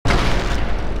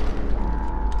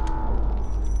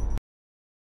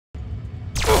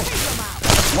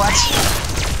What?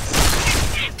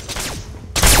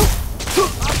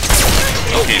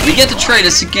 Okay, we get to try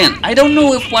this again. I don't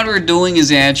know if what we're doing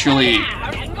is actually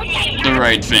the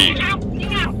right thing.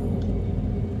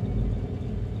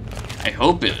 I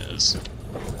hope it is.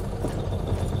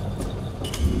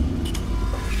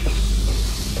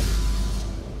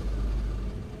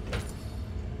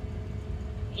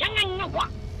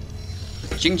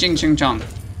 Ching ching ching chong.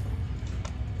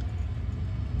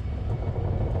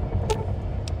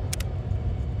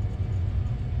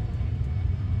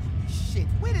 Shit,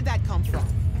 where did that come from?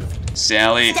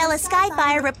 Sally. Stella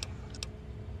Skyfire.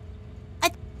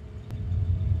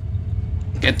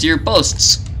 Get to your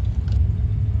posts.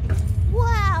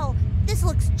 Wow, this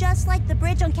looks just like the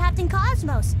bridge on Captain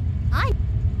Cosmos.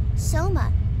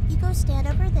 Soma, you go stand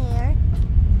over there.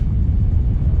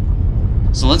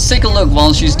 So let's take a look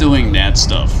while she's doing that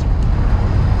stuff.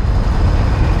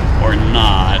 Or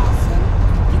not.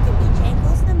 Awesome. You can be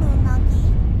Jangles the Moon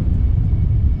Monkey.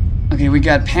 Okay, we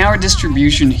got power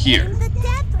distribution here. And the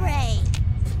Death Ray.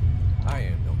 I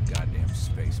am no goddamn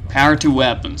space monkey. Power to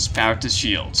weapons, power to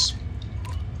shields.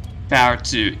 Power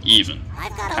to even.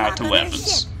 I've got a Power lock to on your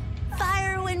weapons. ship.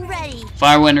 Fire when ready.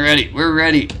 Fire when ready. We're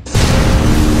ready.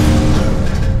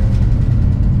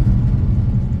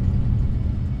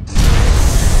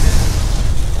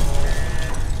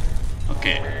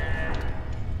 Okay.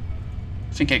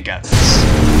 I think I got this.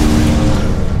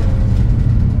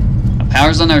 Our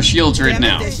power's on our shields right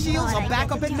now. Their shields are I back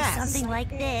get up to in do mass. something like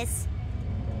this.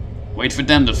 Wait for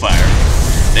them to fire.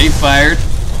 They fired.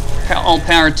 All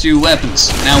power to weapons.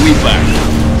 Now we fire.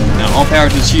 Now all power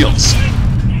to shields.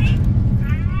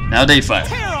 Now they fire.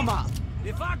 Tear 'em up!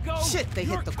 Shit, they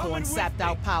hit the core and sapped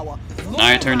out power. Now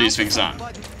I turn these things on.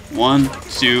 1,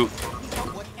 2.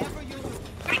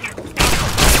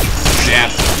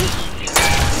 Zap.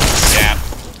 Zap.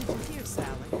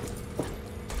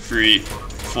 3,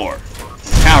 4.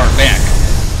 Power back.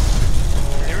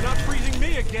 They're not freezing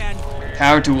me again.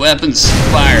 Power to weapons.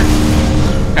 Fire.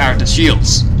 Power to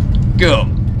shields. Go.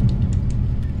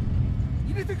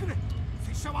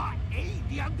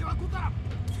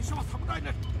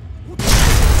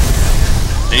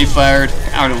 They fired.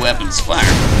 Power to weapons. Fire.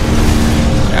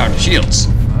 Power to shields.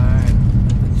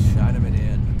 Fine. Let's shot him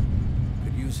in.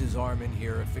 Could use his arm in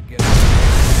here if it gets.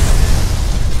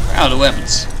 Power to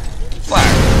weapons.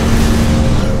 Fire.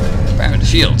 Power to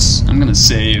shields. I'm gonna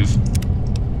save.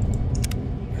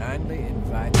 Kindly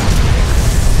invite.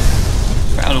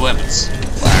 Power to weapons.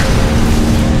 Fire.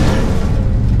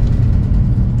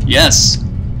 Yes.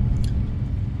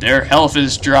 Their health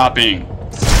is dropping.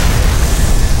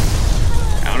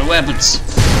 Power to weapons.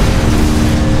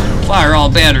 Fire all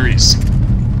batteries.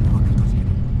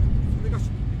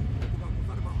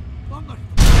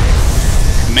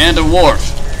 Commander Worf,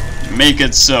 make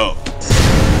it so.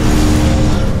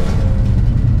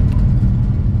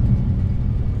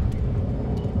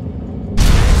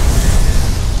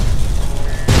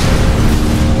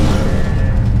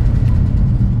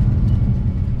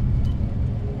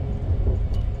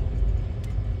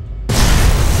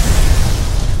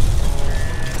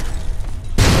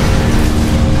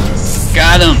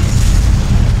 Got him!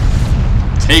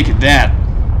 Take that,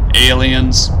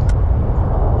 aliens.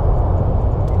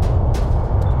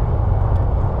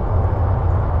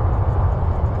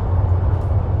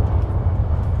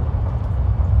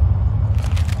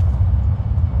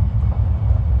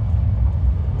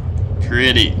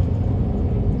 Pretty.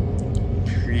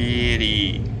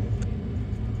 Pretty.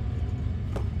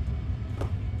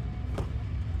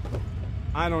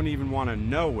 I don't even want to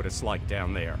know what it's like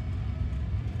down there.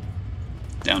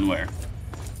 Down where?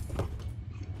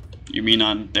 You mean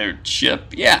on their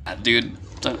ship? Yeah, dude.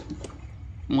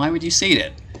 Why would you say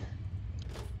that?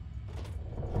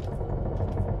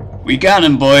 We got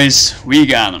him, boys. We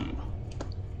got him.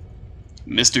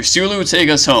 Mr. Sulu, take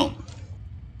us home.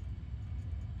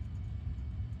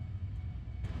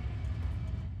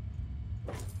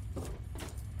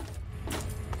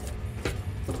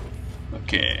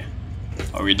 Okay.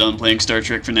 Are we done playing Star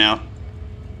Trek for now?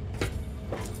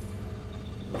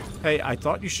 Hey, I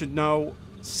thought you should know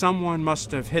someone must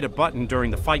have hit a button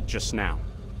during the fight just now.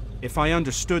 If I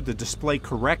understood the display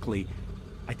correctly,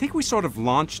 I think we sort of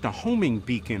launched a homing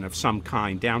beacon of some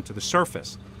kind down to the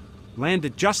surface.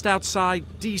 Landed just outside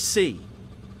DC.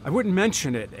 I wouldn't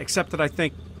mention it, except that I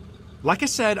think... Like I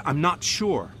said, I'm not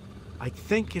sure. I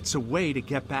think it's a way to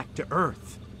get back to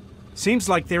Earth. Seems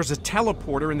like there's a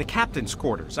teleporter in the captain's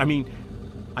quarters. I mean,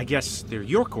 I guess they're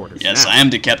your quarters Yes, now. I am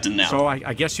the captain now. So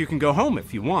I guess you can go home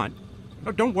if you want.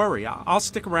 Oh, don't worry, I'll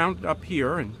stick around up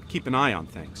here and keep an eye on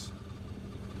things.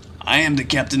 I am the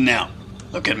captain now.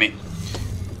 Look at me.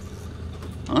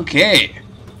 Okay.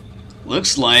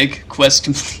 Looks like quest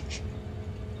complete.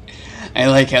 I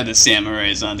like how the samurai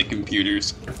is on the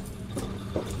computers.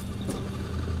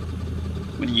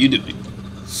 What are you doing?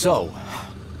 So,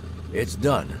 it's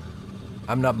done.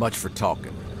 I'm not much for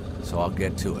talking, so I'll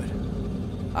get to it.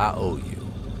 I owe you.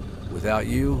 Without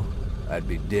you, I'd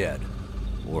be dead.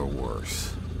 Or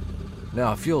worse.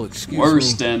 Now, if you'll excuse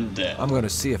Worse me, than dead. I'm gonna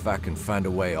see if I can find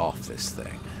a way off this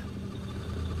thing.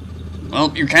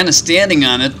 Well, you're kind of standing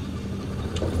on it.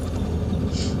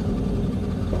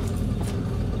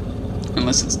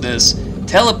 Unless it's this.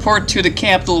 Teleport to the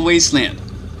capital wasteland.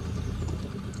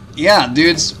 Yeah,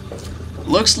 dudes.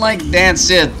 Looks like that's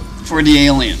it for the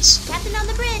aliens. Captain on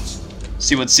the bridge.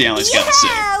 See what Sally's got to say.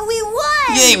 Yeah, we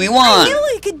won! Yay, we won! I knew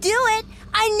we could do it!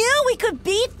 I knew we could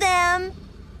beat them!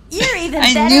 You're even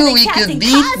better I knew than we Captain could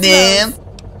beat Cosmos. them.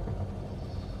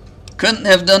 Couldn't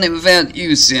have done it without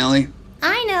you, Sally.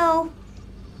 I know.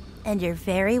 And you're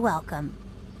very welcome.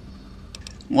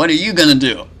 What are you gonna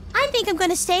do? I think I'm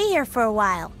gonna stay here for a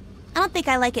while. I don't think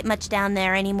I like it much down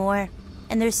there anymore.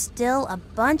 And there's still a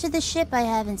bunch of the ship I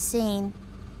haven't seen.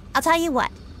 I'll tell you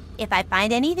what. If I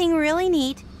find anything really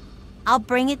neat, I'll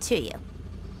bring it to you.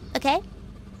 Okay?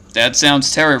 That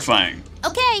sounds terrifying.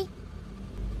 Okay.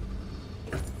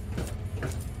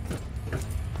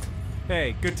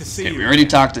 Hey, good to see Okay, you. we already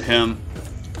talked to him.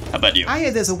 How about you? I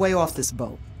hear there's a way off this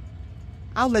boat.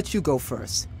 I'll let you go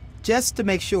first, just to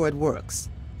make sure it works.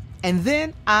 And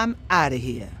then I'm out of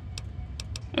here.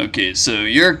 Okay, so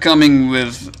you're coming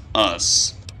with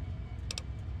us.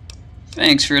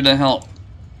 Thanks for the help.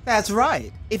 That's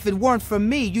right. If it weren't for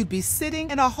me, you'd be sitting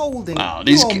in a holding. Wow, You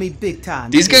these owe ca- me big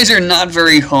time. These too. guys are not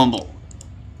very humble.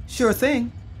 Sure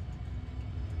thing.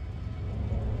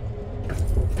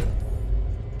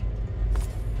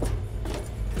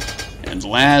 And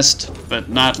last but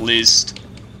not least,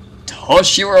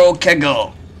 Toshiro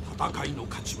Kego. 戦いの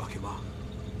勝ち負けは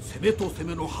攻めと攻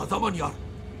めの狭間にある。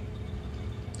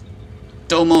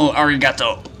 Domo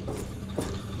arigato.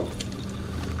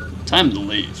 Time to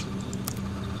leave.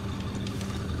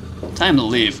 Time to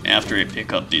leave after I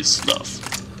pick up these stuff.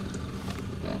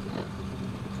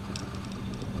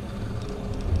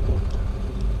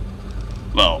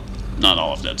 Well, not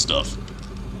all of that stuff.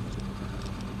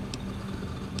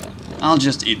 I'll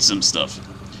just eat some stuff.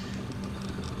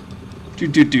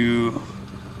 Do.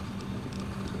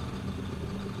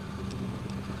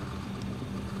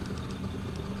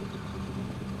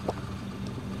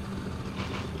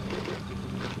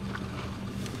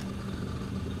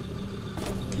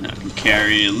 Now I can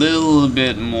carry a little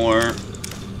bit more.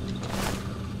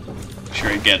 Make sure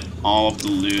I get all of the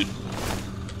loot.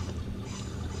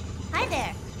 Hi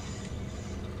there.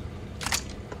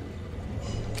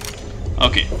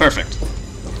 Okay, perfect.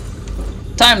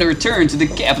 Time to return to the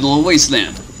capital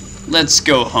wasteland. Let's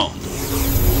go home.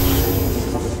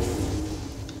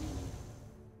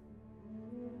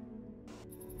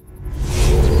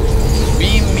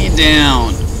 Beam me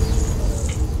down.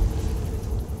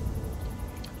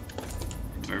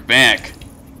 And we're back.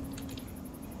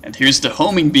 And here's the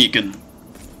homing beacon.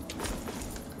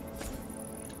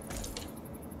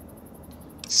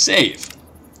 Save.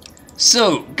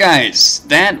 So, guys,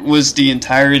 that was the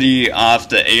entirety of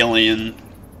the Alien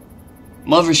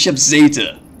Mothership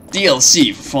Zeta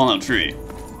DLC for Fallout 3.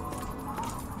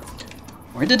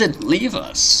 Where did it leave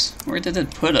us? Where did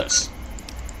it put us?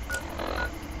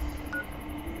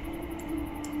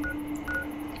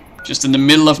 Just in the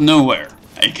middle of nowhere,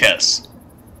 I guess.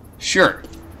 Sure.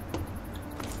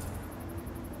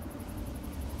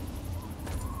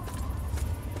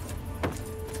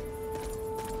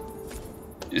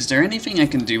 Is there anything I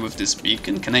can do with this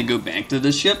beacon? Can I go back to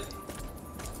the ship?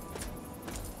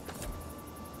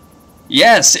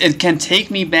 Yes, it can take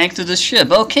me back to the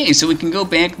ship. Okay, so we can go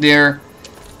back there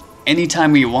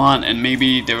anytime we want, and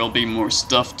maybe there will be more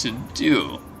stuff to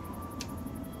do.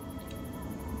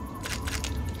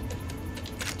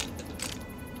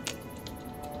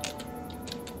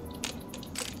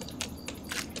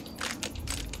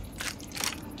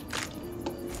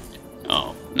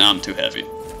 Oh, now I'm too heavy.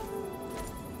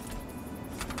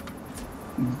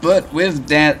 But with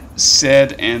that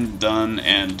said and done,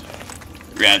 and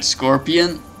Rad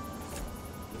Scorpion,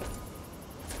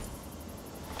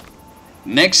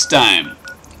 next time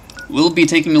we'll be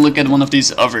taking a look at one of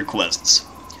these other quests.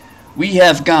 We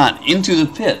have got Into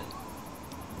the Pit,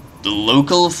 the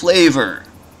Local Flavor,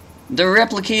 the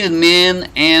Replicated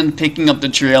Man, and Picking Up the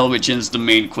Trail, which is the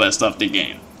main quest of the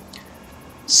game.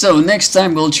 So next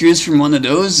time we'll choose from one of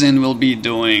those, and we'll be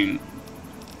doing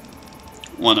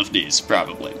one of these,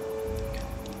 probably.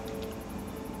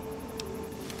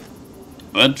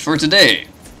 But for today,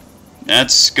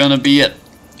 that's gonna be it.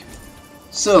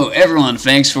 So, everyone,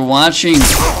 thanks for watching.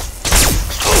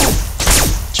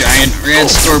 Giant red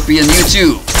scorpion, you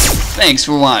too. Thanks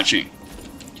for watching.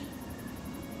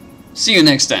 See you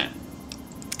next time.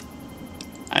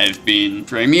 I've been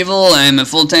Primeval. I'm a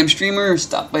full-time streamer.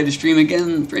 Stop by the stream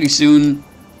again pretty soon.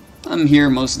 I'm here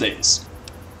most days.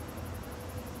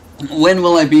 When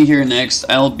will I be here next?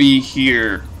 I'll be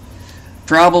here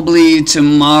probably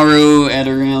tomorrow at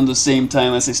around the same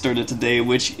time as I started today,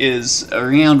 which is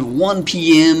around 1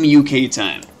 p.m. UK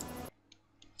time.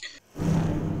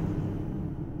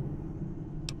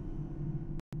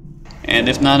 And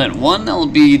if not at 1, I'll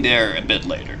be there a bit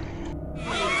later.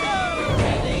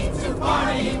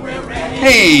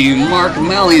 Hey, Mark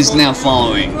Malley's now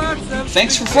following.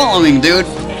 Thanks for following, dude.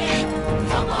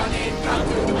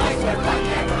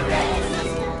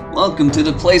 Welcome to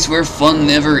the place where fun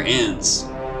never ends.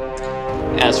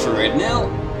 As for right now,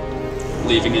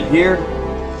 leaving it here,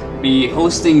 be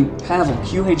hosting Pavel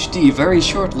QHD very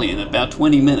shortly in about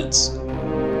 20 minutes.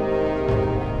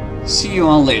 See you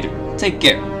all later. Take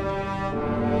care.